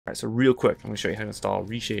Alright, so real quick, I'm going to show you how to install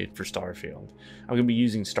ReShade for Starfield. I'm going to be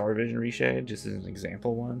using Starvision ReShade just as an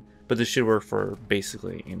example one, but this should work for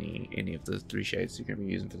basically any of the three shades you're going to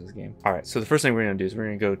be using for this game. Alright, so the first thing we're going to do is we're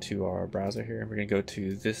going to go to our browser here. We're going to go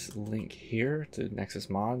to this link here to Nexus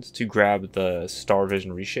Mods to grab the Starvision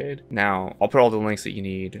ReShade. Now, I'll put all the links that you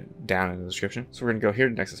need down in the description. So we're going to go here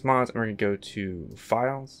to Nexus Mods and we're going to go to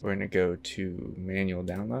Files. We're going to go to Manual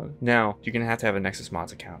Download. Now, you're going to have a Nexus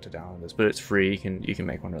Mods account to download this, but it's free. You can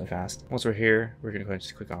make one really fast. Once we're here, we're going to go ahead and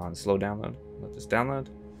just click on Slow Download. Let this download.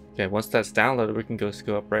 Okay, once that's downloaded, we can go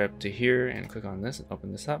up right up to here and click on this and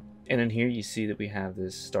open this up. And in here, you see that we have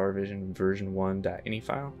this Starvision version 1.ini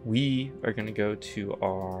file. We are going to go to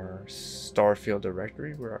our Starfield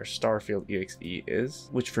directory where our Starfield exe is,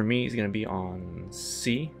 which for me is going to be on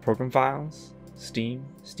C, Program Files, Steam,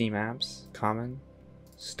 Steam Apps, Common,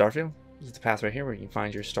 Starfield. This is the path right here where you can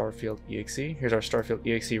find your Starfield exe. Here's our Starfield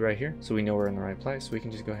exe right here, so we know we're in the right place. We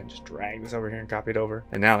can just go ahead and just drag this over here and copy it over.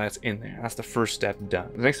 And now that's in there. That's the first step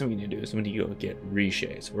done. The next thing we need to do is we need to go get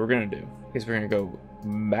ReShade. So what we're going to do is we're going to go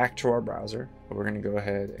back to our browser. We're going to go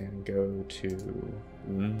ahead and go to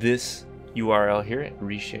this URL here at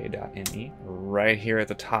reshade.me. Right here at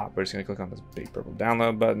the top, we're just going to click on this big purple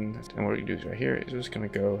download button. And what we do is right here is we're just going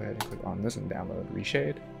to go ahead and click on this and download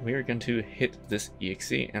ReShade. We are going to hit this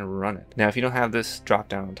exe and run it. Now, if you don't have this drop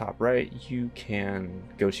down on the top right, you can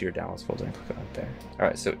go to your downloads folder and click on it there. All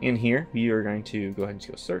right, so in here, we are going to go ahead and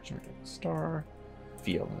just go search and Starfield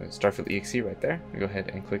exe right there. Go ahead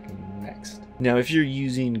and click next. Now, if you're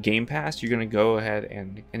using Gamepass, you're going to go ahead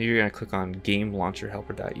and you're going to click on Game Launcher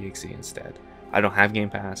Helper.exe instead. I don't have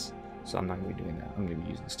Gamepass, so I'm not going to be doing that. I'm going to be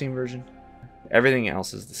using the Steam version. Everything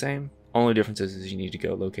else is the same. Only difference is you need to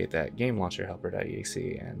go locate that Game Launcher Helper.exe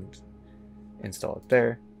and install it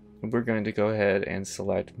there. And we're going to go ahead and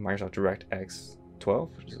select Microsoft DirectX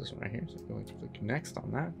 12, which is this one right here. So go ahead and click next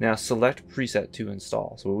on that. Now select preset to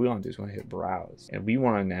install. So what we want to do is we want to hit browse and we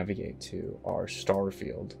want to navigate to our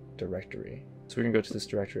Starfield directory. So we're gonna go to this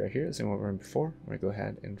directory right here, the same one we were in before. We're gonna go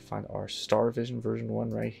ahead and find our Starvision version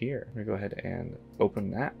 1 right here. We're gonna go ahead and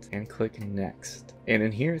open that and click next. And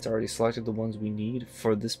in here, it's already selected the ones we need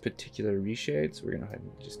for this particular ReShade. So we're gonna go ahead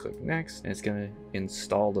and just click next, and it's gonna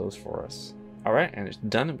install those for us. All right, and it's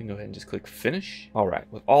done, and we can go ahead and just click finish. All right,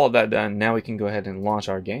 with all of that done, now we can go ahead and launch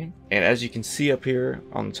our game. And as you can see up here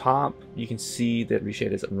on the top, you can see that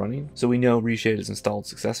ReShade is running. So we know ReShade is installed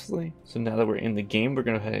successfully. So now that we're in the game, we're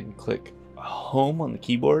gonna go ahead and click home on the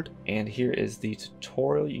keyboard. And here is the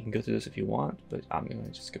tutorial. You can go through this if you want, but I'm gonna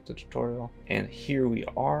just skip the tutorial. And here we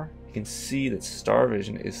are. You can see that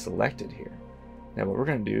Starvision is selected here. Now what we're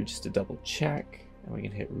gonna do, just to double check, and we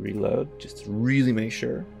can hit reload just to really make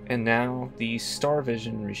sure. And now the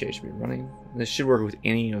Starvision ReShade should be running. This should work with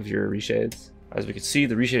any of your ReShades. As we can see,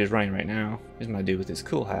 the ReShade is running right now. Here's my dude with his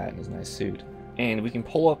cool hat and his nice suit. And we can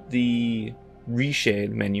pull up the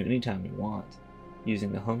ReShade menu anytime we want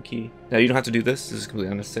using the home key. Now you don't have to do this. This is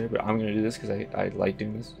completely unnecessary, but I'm gonna do this because I like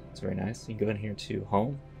doing this. It's very nice. You can go in here to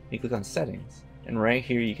home, you click on settings. And right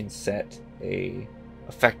here you can set a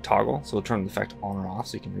effect toggle, so we'll turn the effect on or off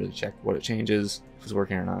so you can really check what it changes, if it's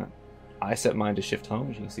working or not. I set mine to shift home,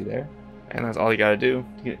 as you can see there. And that's all you gotta do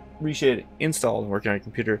to get ReShade installed and working on your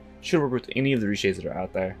computer. It should work with any of the ReShades that are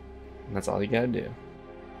out there. And that's all you gotta do.